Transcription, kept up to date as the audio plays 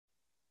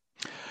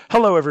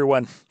Hello,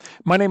 everyone.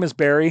 My name is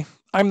Barry.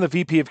 I'm the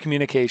VP of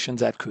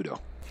Communications at KUDO.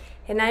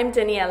 And I'm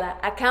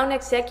Daniela, Account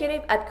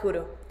Executive at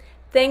KUDO.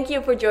 Thank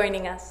you for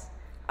joining us.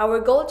 Our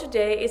goal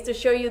today is to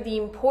show you the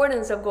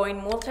importance of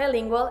going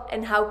multilingual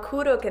and how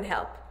KUDO can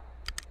help.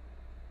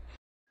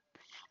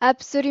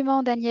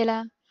 Absolument,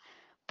 Daniela.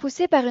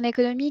 Poussée par une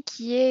économie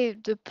qui est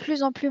de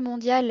plus en plus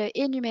mondiale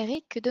et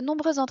numérique, de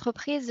nombreuses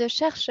entreprises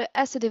cherchent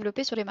à se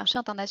développer sur les marchés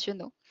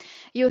internationaux.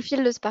 Et au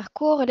fil de ce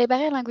parcours, les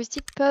barrières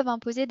linguistiques peuvent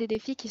imposer des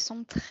défis qui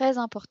sont très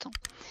importants.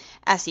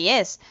 Así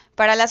es,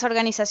 para las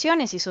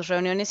organizaciones y sus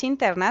reuniones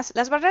internas,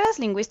 las barreras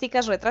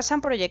lingüísticas retrasan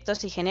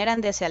proyectos y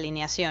generan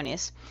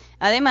desalineaciones.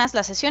 Además,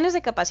 las sesiones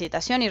de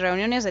capacitación y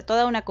reuniones de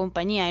toda una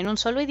compañía en un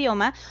solo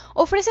idioma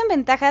ofrecen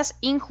ventajas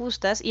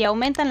injustas y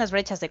aumentan las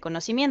brechas de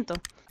conocimiento.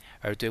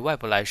 而对外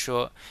部来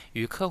说，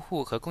与客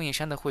户和供应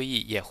商的会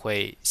议也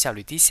会效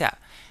率低下，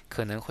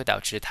可能会导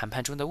致谈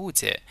判中的误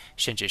解，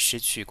甚至失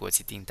去国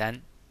际订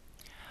单。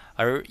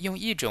而用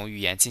一种语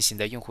言进行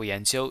的用户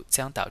研究，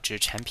将导致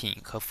产品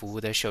和服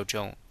务的受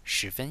众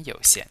十分有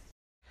限。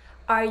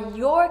Are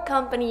your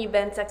company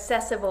events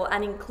accessible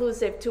and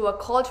inclusive to a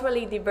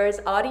culturally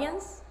diverse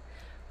audience?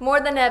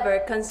 More than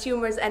ever,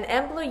 consumers and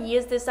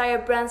employees desire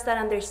brands that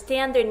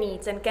understand their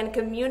needs and can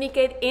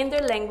communicate in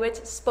their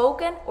language,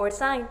 spoken or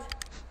signed.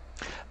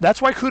 That's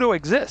why KUDO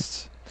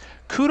exists.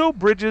 KUDO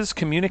bridges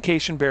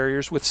communication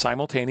barriers with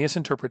simultaneous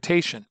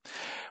interpretation.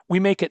 We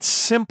make it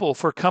simple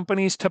for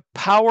companies to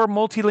power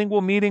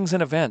multilingual meetings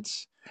and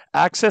events,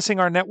 accessing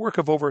our network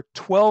of over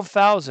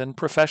 12,000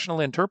 professional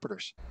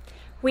interpreters.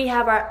 We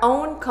have our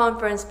own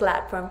conference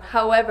platform.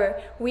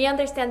 However, we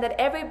understand that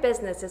every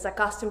business is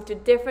accustomed to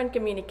different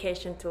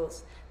communication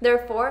tools.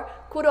 Therefore,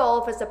 KUDO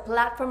offers a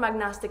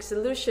platform-agnostic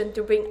solution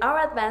to bring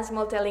our advanced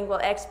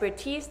multilingual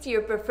expertise to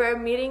your preferred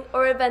meeting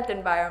or event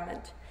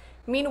environment.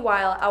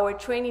 Meanwhile, our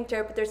trained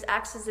interpreters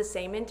access the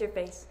same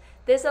interface.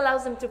 This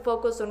allows them to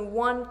focus on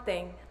one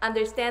thing,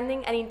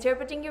 understanding and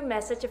interpreting your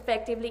message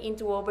effectively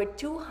into over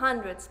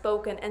 200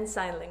 spoken and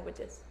sign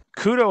languages.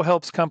 KUDO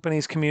helps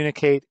companies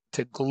communicate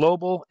to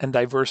global and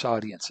diverse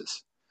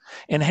audiences,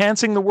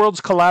 enhancing the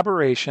world's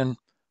collaboration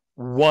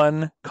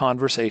one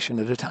conversation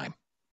at a time.